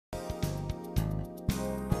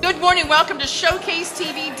Good morning, welcome to Showcase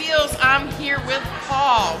TV Deals. I'm here with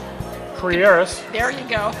Paul. Carrieras. There you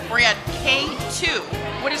go. We're at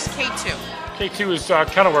K2. What is K2? K2 is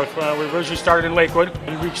Kenilworth. We originally started in Lakewood,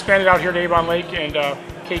 and we expanded out here to Avon Lake, and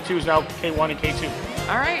K2 is now K1 and K2.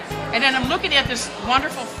 All right. And then I'm looking at this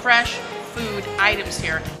wonderful fresh food items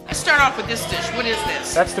here. Let's start off with this dish. What is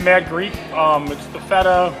this? That's the Mad Greek. It's the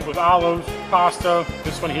feta with olives, pasta.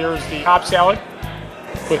 This one here is the Cobb salad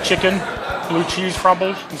with chicken, blue cheese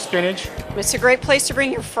crumbles, and spinach. It's a great place to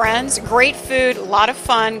bring your friends. Great food, a lot of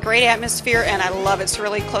fun, great atmosphere, and I love it. It's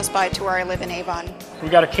really close by to where I live in Avon. We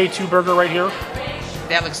got a K2 burger right here.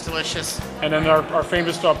 That looks delicious. And then our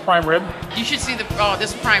famous prime rib. You should see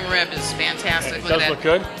this prime rib is fantastic. It does look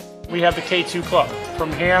good. We have the K2 Club.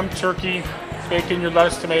 From ham, turkey, bacon, your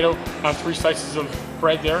lettuce, tomato, on 3 slices of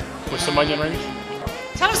bread there with some onion rings.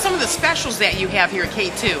 Tell us some of the specials that you have here at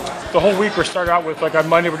K2. The whole week we're starting out with, like on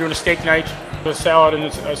Monday we're doing a steak night, a salad and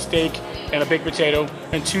a steak and a baked potato.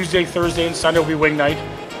 And Tuesday, Thursday, and Sunday will be wing night.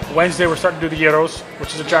 Wednesday we're starting to do the gyros,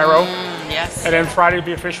 which is a gyro. Yes. And then Friday will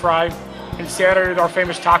be a fish fry. And Saturday, our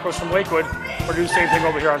famous tacos from Lakewood. We're doing the same thing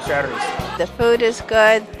over here on Saturdays. The food is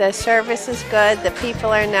good, the service is good, the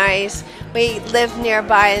people are nice. We live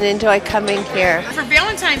nearby and enjoy coming here. For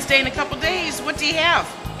Valentine's Day in a couple days, what do you have?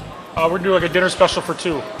 We're doing like a dinner special for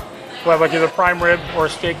 2. We'll have like either prime rib or a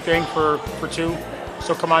steak thing for 2.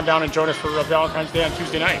 So come on down and join us for Valentine's Day on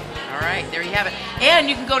Tuesday night. All right, there you have it. And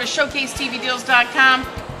you can go to showcasetvdeals.com.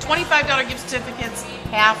 $25 gift certificates,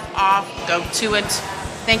 half off. Go to it.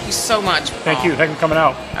 Thank you so much, Paul. Thank you. Thank you for coming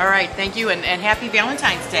out. All right, thank you, and happy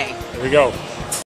Valentine's Day. There we go.